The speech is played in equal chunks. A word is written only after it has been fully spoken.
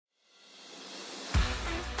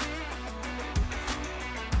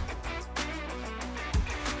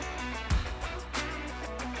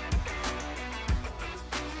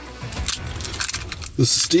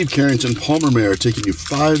This is Steve Carrington, Palmer Mayor, taking you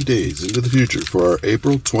 5 days into the future for our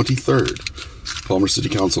April 23rd Palmer City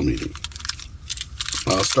Council meeting.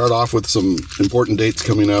 I'll start off with some important dates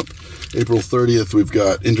coming up. April 30th, we've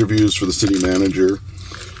got interviews for the city manager.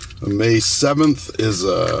 May 7th is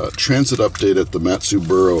a transit update at the Matsu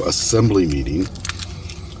Borough Assembly meeting.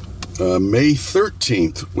 May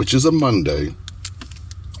 13th, which is a Monday,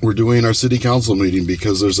 we're doing our city council meeting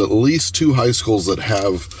because there's at least 2 high schools that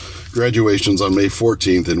have graduations on May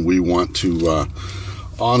 14th, and we want to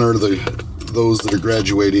honor those that are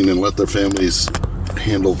graduating and let their families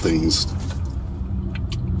handle things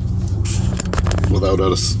without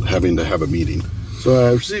us having to have a meeting. So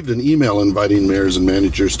I received an email inviting mayors and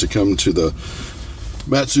managers to come to the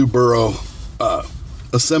Matsu Borough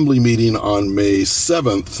Assembly meeting on May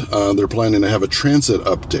 7th. They're planning to have a transit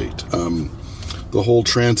update. The whole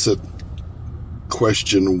transit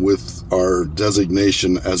question with our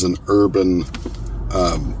designation as an urban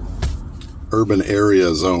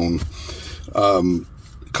area zone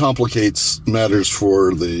complicates matters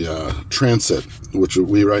for the transit, which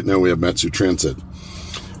right now we have Matsu Transit.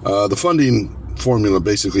 The funding formula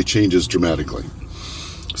basically changes dramatically.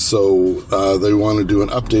 So they want to do an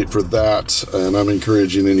update for that, and I'm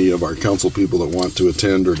encouraging any of our council people that want to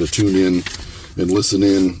attend or to tune in and listen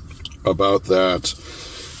in about that.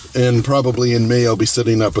 And probably in May, I'll be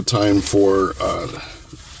setting up a time for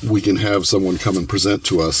we can have someone come and present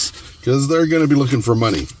to us, because they're going to be looking for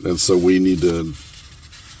money. And so we need to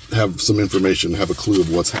have some information, have a clue of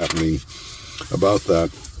what's happening about that.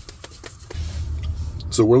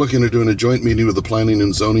 So we're looking at doing a joint meeting with the Planning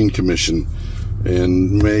and Zoning Commission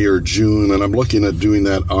in May or June, and I'm looking at doing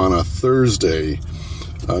that on a Thursday.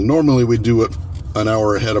 Normally we do it an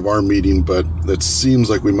hour ahead of our meeting, but it seems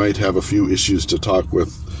like we might have a few issues to talk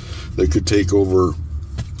with that could take over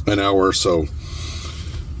an hour or so.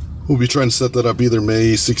 We'll be trying to set that up either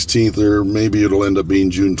May 16th or maybe it'll end up being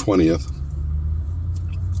June 20th.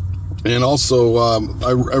 And also,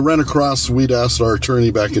 I ran across, we'd asked our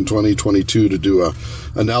attorney back in 2022 to do a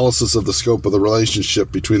analysis of the scope of the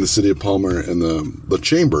relationship between the city of Palmer and the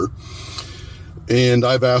chamber. And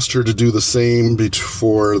I've asked her to do the same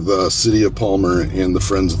for the city of Palmer and the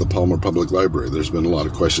Friends of the Palmer Public Library. There's been a lot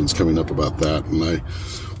of questions coming up about that, and I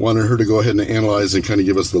wanted her to go ahead and analyze and kind of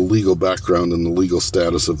give us the legal background and the legal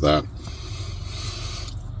status of that.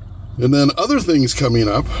 And then other things coming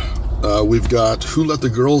up. We've got Who Let the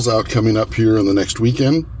Girls Out coming up here in the next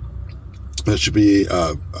weekend. That should be,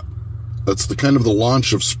 that's the kind of the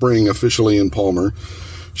launch of spring officially in Palmer.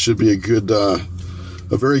 Should be a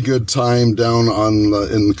very good time down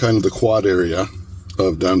in kind of the quad area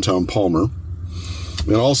of downtown Palmer.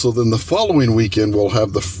 And also then the following weekend, we'll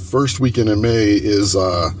have the first weekend in May is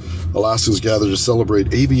Alaskans gather to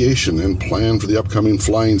celebrate aviation and plan for the upcoming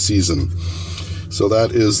flying season. So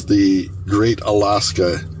that is the Great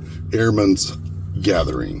Alaska Airmen's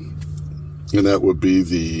Gathering. And that would be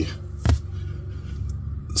the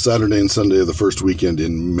Saturday and Sunday of the first weekend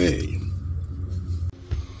in May.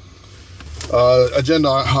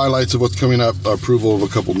 Agenda highlights of what's coming up: approval of a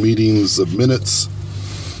couple minutes of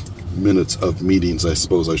meetings, I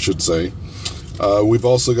suppose I should say. We've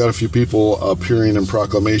also got a few people appearing in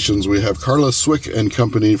proclamations. We have Carla Swick and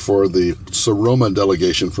company for the Soroma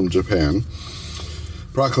delegation from Japan.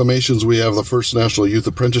 Proclamations, we have the First National Youth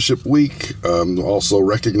Apprenticeship Week, also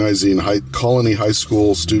recognizing Colony High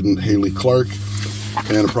School student Haley Clark,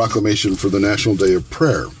 and a proclamation for the National Day of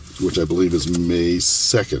Prayer, which I believe is May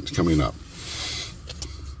 2nd coming up.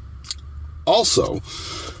 Also,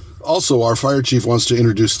 our fire chief wants to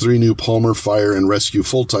introduce 3 new Palmer Fire and Rescue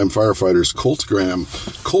full-time firefighters: Colt Graham,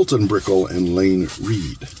 Colton Brickle, and Lane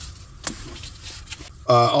Reed.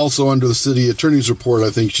 Also, under the city attorney's report, I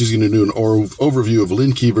think she's going to do an overview of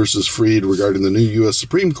Linkey versus Freed regarding the new U.S.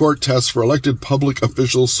 Supreme Court test for elected public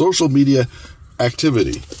officials' social media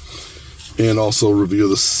activity, and also review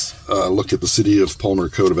this look at the City of Palmer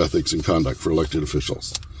Code of Ethics and Conduct for elected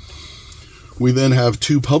officials. We then have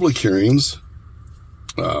 2 public hearings.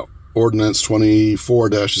 Ordinance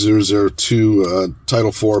 24-002,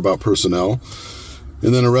 Title 4 about personnel,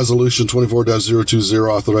 and then a resolution 24-020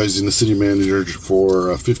 authorizing the city manager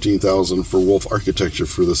for $15,000 for Wolf Architecture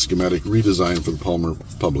for the schematic redesign for the Palmer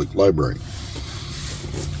Public Library.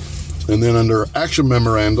 And then under action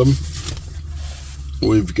memorandum,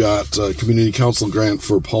 we've got a community council grant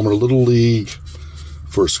for Palmer Little League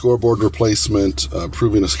for scoreboard replacement,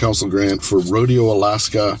 approving a council grant for Rodeo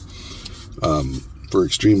Alaska, for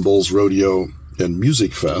Extreme Bulls Rodeo and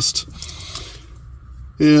Music Fest,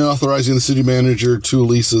 and authorizing the city manager 2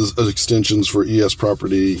 leases extensions for ES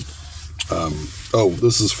property Oh,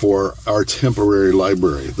 this is for our temporary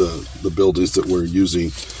library, the buildings that we're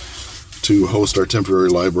using to host our temporary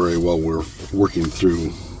library while we're working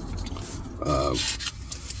through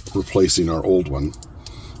replacing our old one.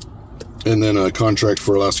 And then a contract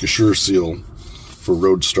for Alaska Sure Seal for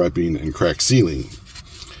road striping and crack sealing.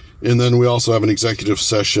 And then we also have an executive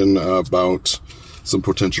session about some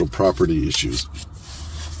potential property issues.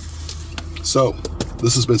 So,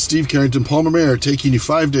 this has been Steve Carrington, Palmer Mayor, taking you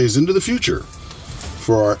 5 days into the future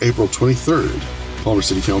for our April 23rd Palmer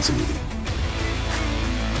City Council meeting.